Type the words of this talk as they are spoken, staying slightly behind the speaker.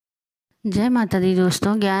जय माता दी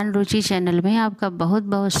दोस्तों, ज्ञान रुचि चैनल में आपका बहुत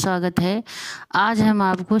बहुत स्वागत है। आज हम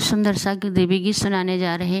आपको सुंदर सा देवी गीत सुनाने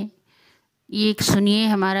जा रहे हैं। ये सुनिए,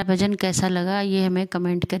 हमारा भजन कैसा लगा ये हमें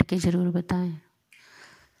कमेंट करके ज़रूर बताएं।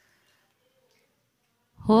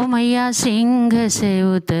 हो मैया सिंह से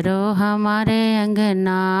उतरो हमारे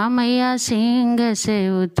अंगना, मैया सिंह से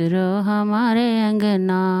उतरो हमारे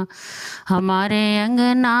अंगना, हमारे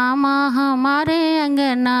अंगना माँ, हमारे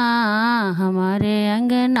अंगना, हमारे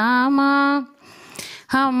अंगना माँ,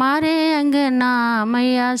 हमारे अंगना,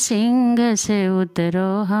 मैया सिंह से उतरो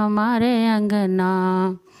हमारे अंगना,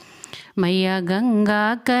 मैया गंगा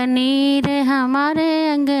का नीर हमारे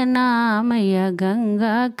अंगना, मैया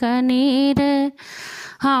गंगा का नीर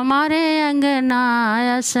हमारे अंगना,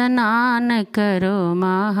 स्नान करो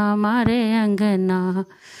माँ हमारे अंगना,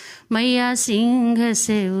 मैया सिंह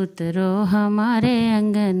से उतरो हमारे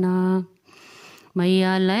अंगना,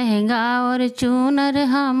 मैया लहंगा और चूनर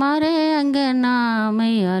हमारे अंगना,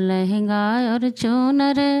 मैया लहंगा और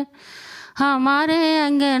चूनर हमारे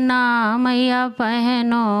अंगना, मैया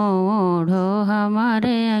पहनो ओढ़ो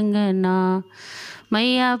हमारे अंगना,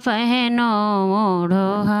 मैया पहनो ओढ़ो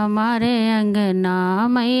हमारे अंगना,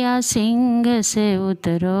 मैया सिंह से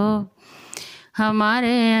उतरो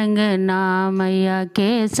हमारे अंगना, मैया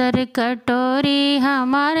केसर कटोरी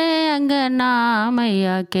हमारे अंगना,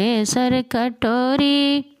 मैया केसर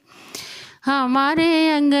कटोरी हमारे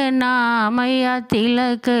अंगना, मैया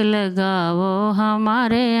तिलक लगाओ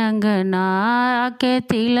हमारे अंगना, आके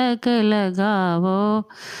तिलक लगाओ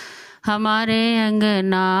हमारे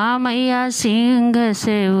अंगना, मैया सिंह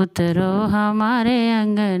से उतरो हमारे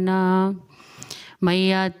अंगना,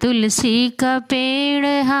 मैया तुलसी का पेड़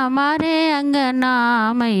हमारे अंगना,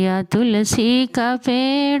 मैया तुलसी का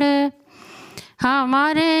पेड़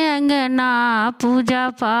हमारे अंगना, पूजा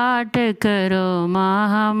पाठ करो माँ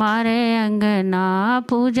हमारे अंगना,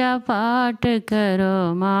 पूजा पाठ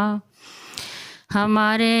करो माँ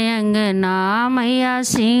हमारे अंगना, मैया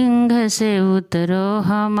सिंह से उतरो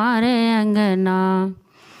हमारे अंगना,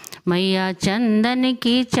 मैया चंदन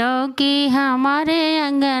की चौकी हमारे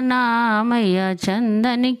अंगना, मैया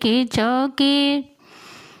चंदन की चौकी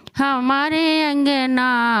हमारे अंगना,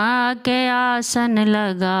 आके आसन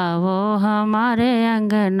लगाओ हमारे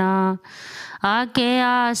अंगना, आके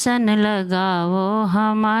आसन लगाओ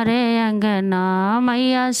हमारे अंगना,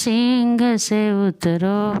 मैया सिंह से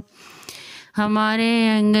उतरो हमारे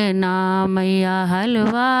अंगना, मैया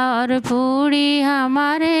हलवा और पूड़ी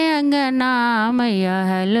हमारे अंगना, मैया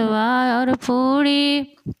हलवा और पूड़ी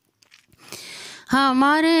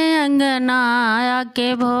हमारे अंगना,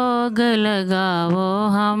 आके भोग लगाओ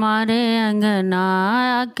हमारे अंगना,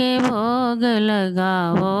 आके भोग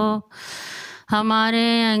लगाओ हमारे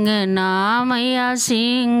अंगना, मैया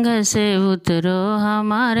सिंह से उतरो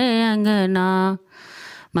हमारे अंगना,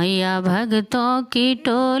 मैया भक्तों की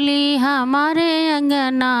टोली हमारे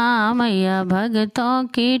अंगना, मैया भक्तों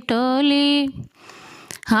की टोली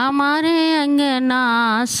हमारे अंगना,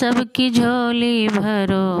 सबकी झोली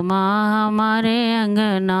भरो माँ हमारे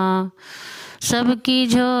अंगना, सबकी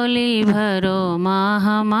झोली भरो माँ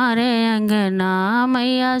हमारे अंगना,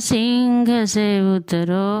 मैया सिंह से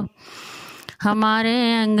उतरो हमारे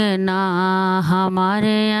अंगना,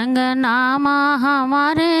 हमारे अंगना माँ,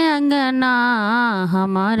 हमारे अंगना,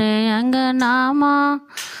 हमारे अंगना माँ,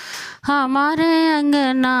 हमारे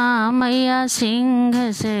अंगना, मैया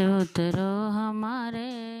सिंह से उतरो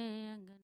हमारे